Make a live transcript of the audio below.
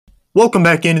Welcome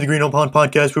back into the Green Hope Pond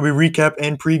Podcast, where we recap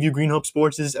and preview Green Hope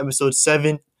Sports. This is episode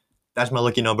 7. That's my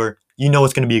lucky number. You know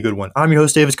it's going to be a good one. I'm your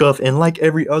host, Davis Cuff, and like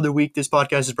every other week, this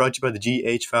podcast is brought to you by the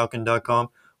GHFalcon.com,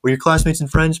 where your classmates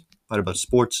and friends fight about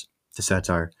sports to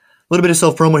satire. A little bit of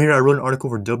self-promo here. I wrote an article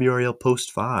for WRAL Post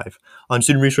 5 on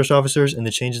student resource officers and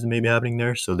the changes that may be happening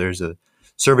there. So there's a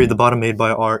survey at the bottom made by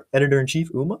our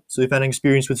editor-in-chief, Uma. So if you've had an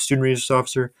experience with a student resource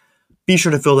officer, be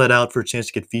sure to fill that out for a chance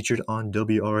to get featured on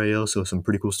WRAL, so some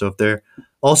pretty cool stuff there.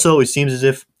 Also, it seems as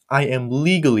if I am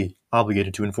legally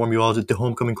obligated to inform you all that the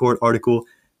homecoming court article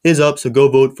is up, so go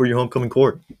vote for your homecoming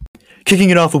court.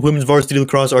 Kicking it off with women's varsity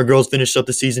lacrosse, our girls finished up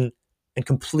the season and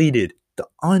completed the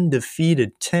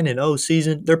undefeated 10-0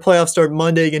 season. Their playoffs start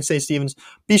Monday against St. Stephen's.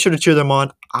 Be sure to cheer them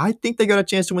on. I think they got a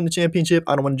chance to win the championship.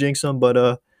 I don't want to jinx them, but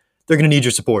they're going to need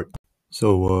your support.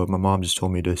 So my mom just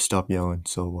told me to stop yelling,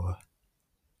 so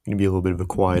going to be a little bit of a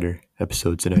quieter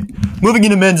episode today. Moving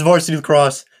into men's varsity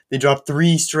lacrosse, they dropped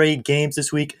 3 straight games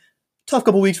this week. Tough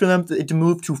couple weeks for them to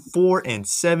move to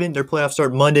 4-7. Their playoffs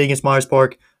start Monday against Myers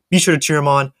Park. Be sure to cheer them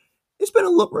on. It's been a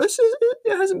little. It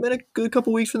hasn't been a good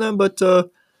couple weeks for them, but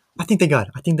I think they got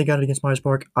it. I think they got it against Myers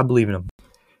Park. I believe in them.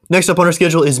 Next up on our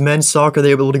schedule is men's soccer.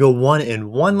 They were able to go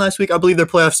 1-1 last week. I believe their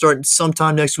playoffs start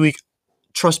sometime next week.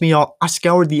 Trust me, y'all. I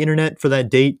scoured the internet for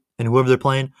that date and whoever they're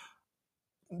playing.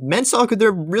 Men's soccer,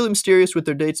 they're really mysterious with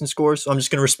their dates and scores, so I'm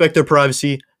just going to respect their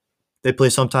privacy. They play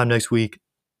sometime next week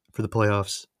for the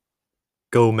playoffs.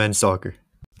 Go men's soccer.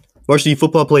 Varsity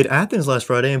football played Athens last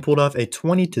Friday and pulled off a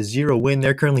 20-0 win.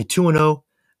 They're currently 2-0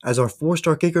 as our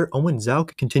 4-star kicker, Owen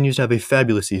Zauk, continues to have a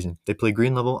fabulous season. They play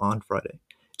Green Level on Friday.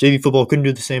 JV football couldn't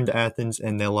do the same to Athens,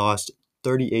 and they lost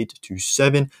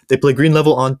 38-7. They play Green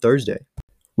Level on Thursday.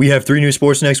 We have 3 new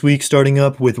sports next week, starting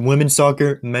up with women's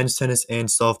soccer, men's tennis, and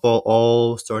softball,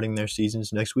 all starting their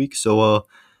seasons next week. So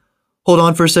hold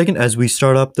on for a second as we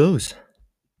start up those.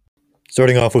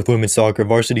 Starting off with women's soccer,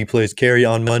 varsity plays Cary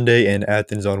on Monday and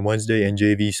Athens on Wednesday, and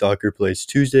JV soccer plays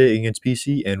Tuesday against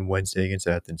PC and Wednesday against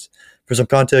Athens. For some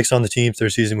context on the teams, their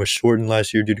season was shortened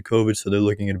last year due to COVID, so they're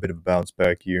looking at a bit of a bounce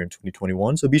back year in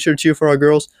 2021. So be sure to cheer for our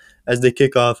girls as they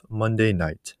kick off Monday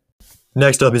night.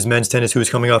 Next up is men's tennis, who is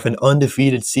coming off an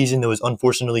undefeated season that was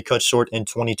unfortunately cut short in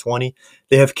 2020.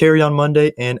 They have Cary on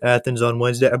Monday and Athens on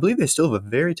Wednesday. I believe they still have a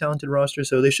very talented roster,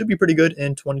 so they should be pretty good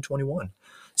in 2021.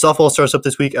 Softball starts up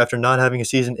this week after not having a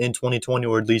season in 2020,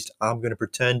 or at least I'm going to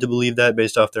pretend to believe that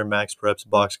based off their Max Preps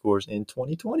box scores in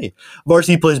 2020.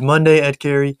 Varsity plays Monday at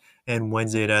Cary and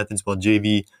Wednesday at Athens, while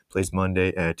JV plays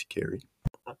Monday at Cary.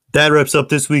 That wraps up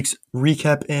this week's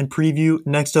recap and preview.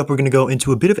 Next up, we're going to go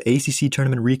into a bit of ACC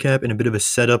tournament recap and a bit of a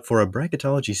setup for a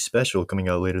bracketology special coming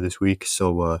out later this week.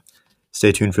 So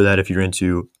stay tuned for that if you're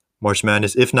into March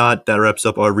Madness. If not, that wraps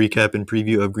up our recap and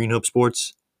preview of Green Hope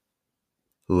Sports.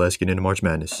 Let's get into March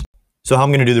Madness. So how I'm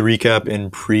going to do the recap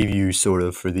and preview sort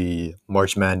of for the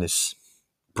March Madness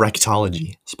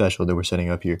bracketology special that we're setting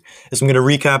up here is I'm going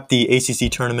to recap the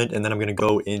ACC tournament, and then I'm going to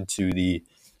go into the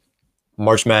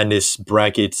March Madness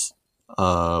brackets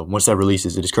once that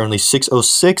releases. It is currently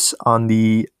 6:06 on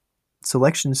the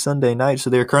Selection Sunday night, so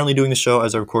they're currently doing the show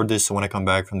as I record this, so when I come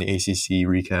back from the ACC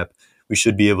recap, we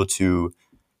should be able to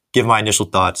give my initial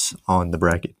thoughts on the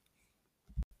bracket.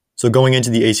 So going into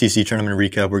the ACC tournament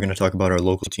recap, we're going to talk about our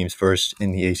local teams first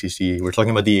in the ACC. We're talking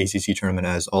about the ACC tournament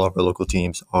as all of our local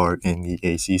teams are in the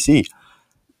ACC.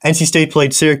 NC State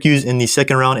played Syracuse in the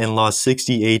second round and lost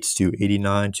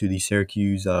 68-89 to the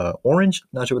Syracuse Orange.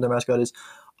 Not sure what their mascot is.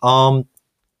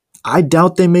 I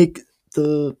doubt they make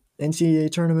the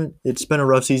NCAA tournament. It's been a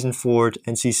rough season for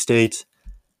NC State,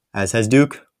 as has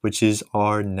Duke, which is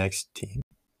our next team.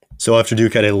 So after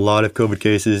Duke had a lot of COVID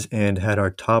cases and had our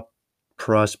top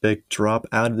prospect drop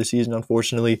out of the season,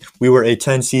 unfortunately, we were a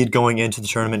 10 seed going into the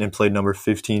tournament and played number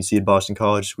 15 seed Boston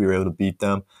College. We were able to beat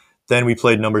them. Then we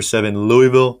played number 7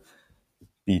 Louisville,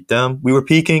 beat them. We were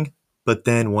peaking, but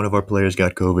then one of our players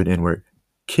got COVID and were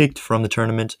kicked from the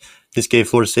tournament. This gave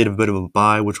Florida State a bit of a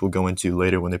bye, which we'll go into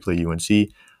later when they play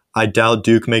UNC. I doubt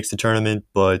Duke makes the tournament,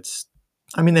 but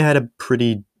I mean, they had a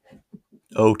pretty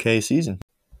okay season.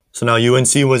 So now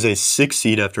UNC was a 6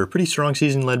 seed after a pretty strong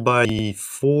season led by the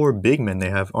 4 big men they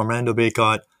have: Armando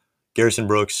Bacot, Garrison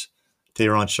Brooks,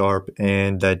 Tayron Sharp,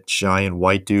 and that giant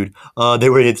white dude. They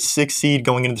were a 6 seed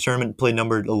going into the tournament, played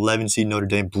number 11 seed Notre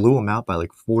Dame, blew them out by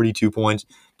like 42 points,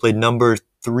 played number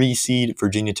 3 seed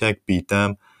Virginia Tech, beat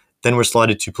them. Then were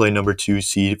slotted to play number 2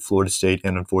 seed Florida State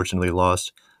and unfortunately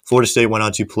lost. Florida State went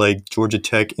on to play Georgia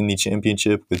Tech in the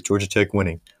championship, with Georgia Tech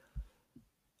winning.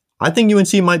 I think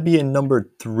UNC might be a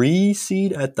number 3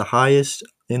 seed at the highest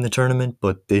in the tournament,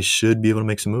 but they should be able to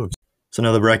make some moves. So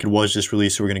now the bracket was just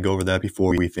released, so we're going to go over that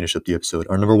before we finish up the episode.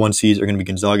 Our number 1 seeds are going to be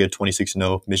Gonzaga at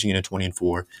 26-0, Michigan at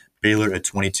 20-4, Baylor at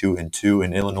 22-2,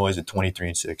 and Illinois at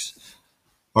 23-6.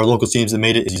 Our local teams that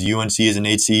made it is UNC as an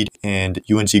 8 seed and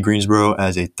UNC Greensboro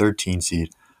as a 13 seed.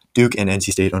 Duke and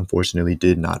NC State, unfortunately,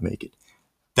 did not make it.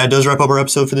 That does wrap up our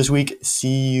episode for this week.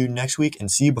 See you next week,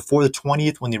 and see you before the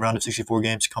 20th when the round of 64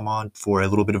 games come on for a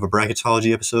little bit of a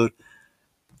bracketology episode.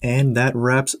 And that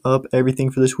wraps up everything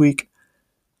for this week.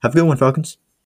 Have a good one, Falcons.